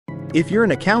If you're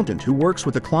an accountant who works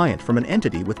with a client from an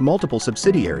entity with multiple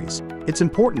subsidiaries, it's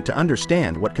important to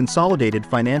understand what consolidated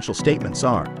financial statements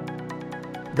are.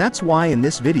 That's why in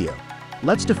this video,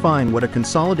 let's define what a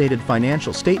consolidated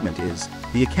financial statement is,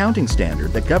 the accounting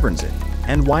standard that governs it,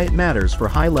 and why it matters for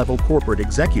high-level corporate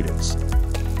executives.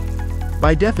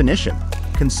 By definition,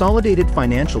 consolidated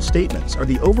financial statements are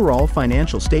the overall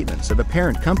financial statements of a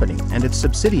parent company and its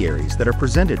subsidiaries that are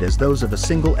presented as those of a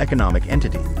single economic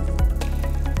entity.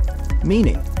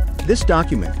 Meaning, this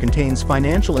document contains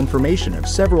financial information of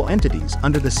several entities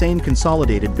under the same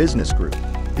consolidated business group.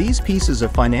 These pieces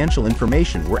of financial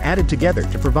information were added together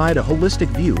to provide a holistic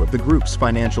view of the group's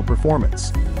financial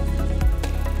performance.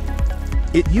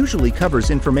 It usually covers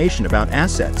information about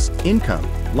assets, income,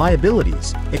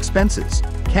 liabilities, expenses,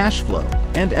 cash flow,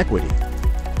 and equity.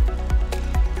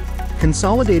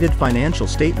 Consolidated financial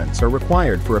statements are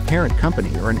required for a parent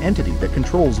company or an entity that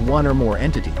controls one or more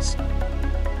entities.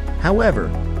 However,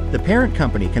 the parent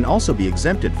company can also be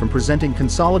exempted from presenting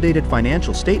consolidated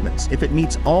financial statements if it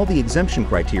meets all the exemption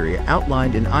criteria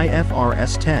outlined in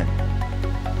IFRS 10.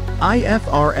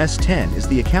 IFRS 10 is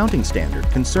the accounting standard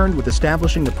concerned with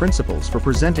establishing the principles for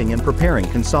presenting and preparing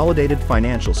consolidated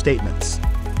financial statements.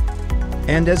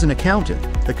 And as an accountant,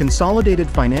 the consolidated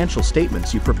financial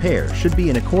statements you prepare should be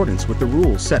in accordance with the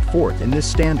rules set forth in this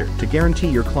standard to guarantee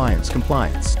your client's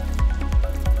compliance.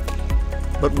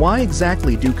 But why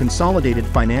exactly do consolidated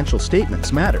financial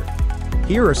statements matter?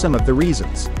 Here are some of the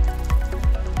reasons.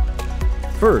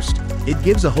 First, it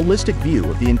gives a holistic view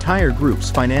of the entire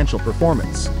group's financial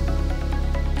performance.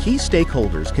 Key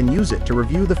stakeholders can use it to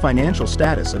review the financial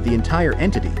status of the entire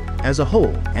entity as a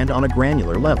whole and on a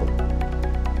granular level.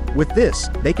 With this,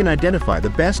 they can identify the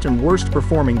best and worst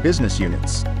performing business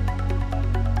units.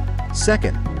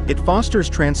 Second, it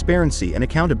fosters transparency and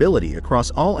accountability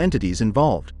across all entities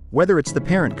involved, whether it's the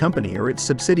parent company or its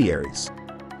subsidiaries.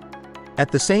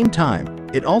 At the same time,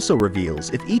 it also reveals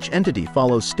if each entity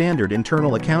follows standard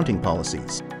internal accounting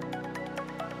policies.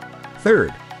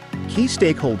 Third, key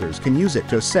stakeholders can use it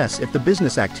to assess if the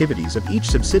business activities of each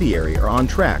subsidiary are on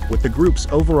track with the group's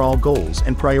overall goals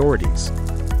and priorities.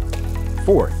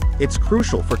 Fourth, it's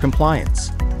crucial for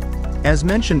compliance. As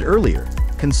mentioned earlier,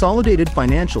 consolidated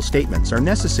financial statements are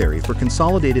necessary for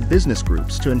consolidated business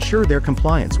groups to ensure their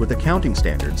compliance with accounting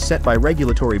standards set by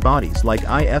regulatory bodies like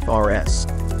IFRS.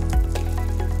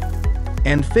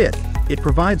 And fifth, it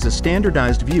provides a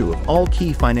standardized view of all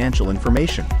key financial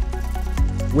information.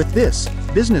 With this,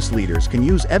 business leaders can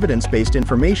use evidence-based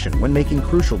information when making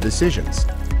crucial decisions.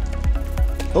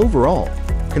 Overall,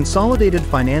 consolidated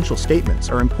financial statements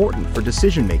are important for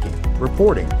decision-making,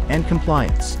 reporting, and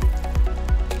compliance.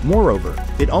 Moreover,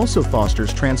 it also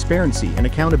fosters transparency and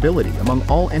accountability among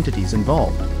all entities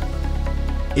involved.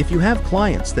 If you have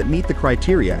clients that meet the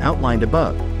criteria outlined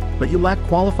above, but you lack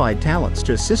qualified talents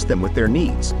to assist them with their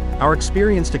needs, our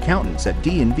experienced accountants at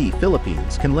D&V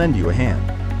Philippines can lend you a hand.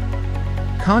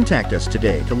 Contact us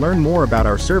today to learn more about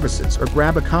our services or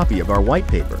grab a copy of our white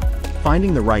paper,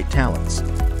 Finding the Right Talents.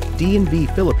 D&V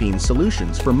Philippines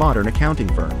Solutions for Modern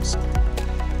Accounting Firms.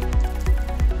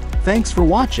 Thanks for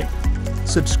watching.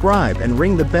 Subscribe and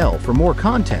ring the bell for more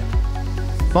content.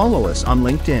 Follow us on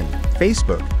LinkedIn,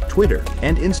 Facebook, Twitter,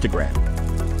 and Instagram.